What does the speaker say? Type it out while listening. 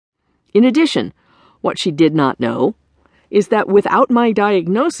In addition, what she did not know is that without my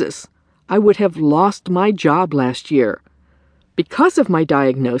diagnosis, I would have lost my job last year. Because of my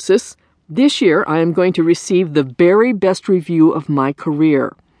diagnosis, this year I am going to receive the very best review of my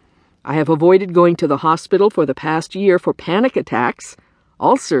career. I have avoided going to the hospital for the past year for panic attacks,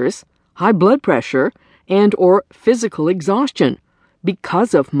 ulcers, high blood pressure, and/or physical exhaustion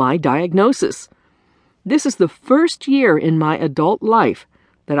because of my diagnosis. This is the first year in my adult life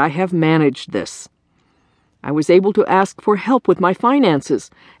that I have managed this. I was able to ask for help with my finances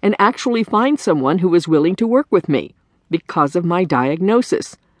and actually find someone who was willing to work with me because of my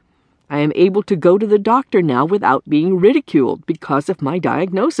diagnosis. I am able to go to the doctor now without being ridiculed because of my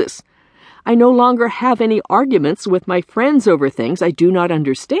diagnosis. I no longer have any arguments with my friends over things I do not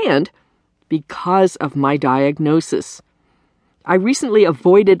understand because of my diagnosis. I recently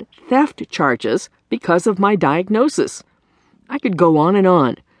avoided theft charges because of my diagnosis. I could go on and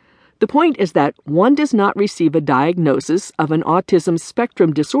on. The point is that one does not receive a diagnosis of an autism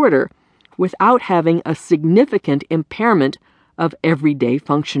spectrum disorder without having a significant impairment of everyday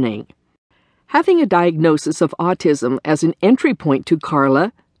functioning. Having a diagnosis of autism as an entry point to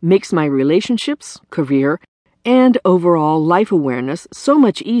Carla makes my relationships, career, and overall life awareness so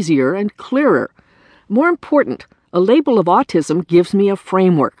much easier and clearer. More important, a label of autism gives me a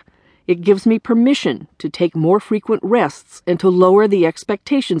framework. It gives me permission to take more frequent rests and to lower the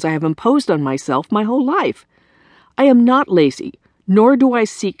expectations I have imposed on myself my whole life. I am not lazy, nor do I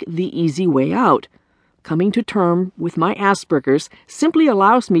seek the easy way out. Coming to terms with my Asperger's simply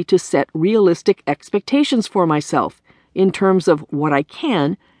allows me to set realistic expectations for myself in terms of what I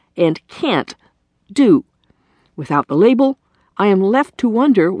can and can't do. Without the label, I am left to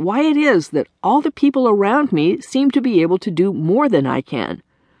wonder why it is that all the people around me seem to be able to do more than I can.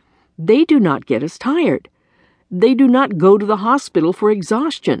 They do not get as tired. They do not go to the hospital for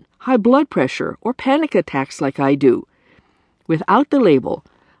exhaustion, high blood pressure, or panic attacks like I do. Without the label,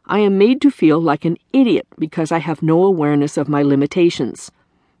 I am made to feel like an idiot because I have no awareness of my limitations.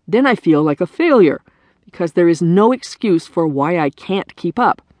 Then I feel like a failure because there is no excuse for why I can't keep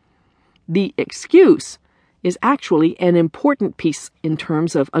up. The excuse is actually an important piece in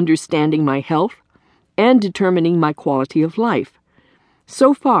terms of understanding my health and determining my quality of life.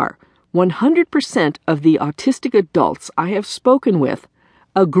 So far, 100% of the autistic adults I have spoken with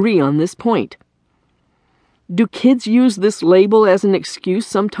agree on this point. Do kids use this label as an excuse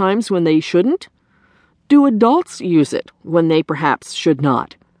sometimes when they shouldn't? Do adults use it when they perhaps should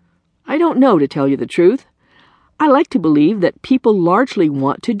not? I don't know, to tell you the truth. I like to believe that people largely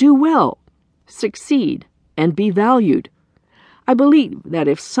want to do well, succeed, and be valued. I believe that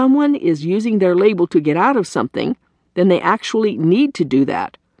if someone is using their label to get out of something, then they actually need to do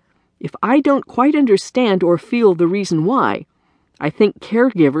that. If I don't quite understand or feel the reason why, I think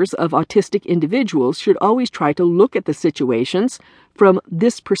caregivers of autistic individuals should always try to look at the situations from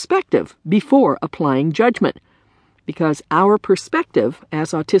this perspective before applying judgment, because our perspective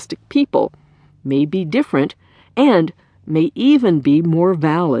as autistic people may be different and may even be more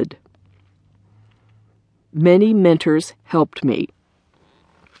valid. Many mentors helped me.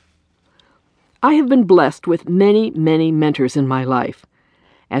 I have been blessed with many, many mentors in my life.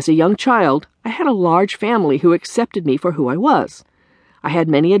 As a young child, I had a large family who accepted me for who I was. I had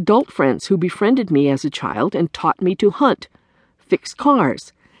many adult friends who befriended me as a child and taught me to hunt, fix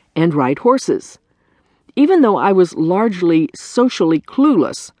cars, and ride horses. Even though I was largely socially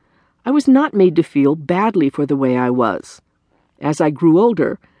clueless, I was not made to feel badly for the way I was. As I grew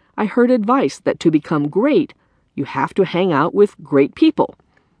older, I heard advice that to become great, you have to hang out with great people.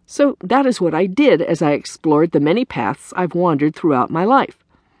 So that is what I did as I explored the many paths I've wandered throughout my life.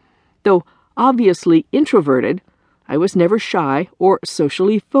 Though obviously introverted, I was never shy or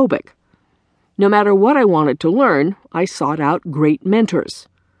socially phobic. No matter what I wanted to learn, I sought out great mentors.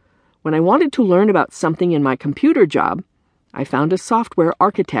 When I wanted to learn about something in my computer job, I found a software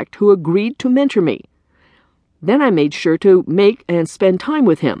architect who agreed to mentor me. Then I made sure to make and spend time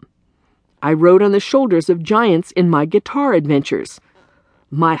with him. I rode on the shoulders of giants in my guitar adventures,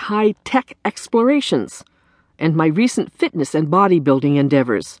 my high-tech explorations, and my recent fitness and bodybuilding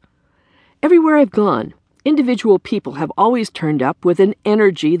endeavors. Everywhere I've gone, individual people have always turned up with an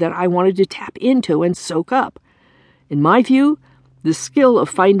energy that I wanted to tap into and soak up. In my view, the skill of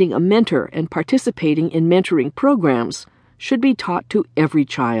finding a mentor and participating in mentoring programs should be taught to every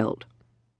child.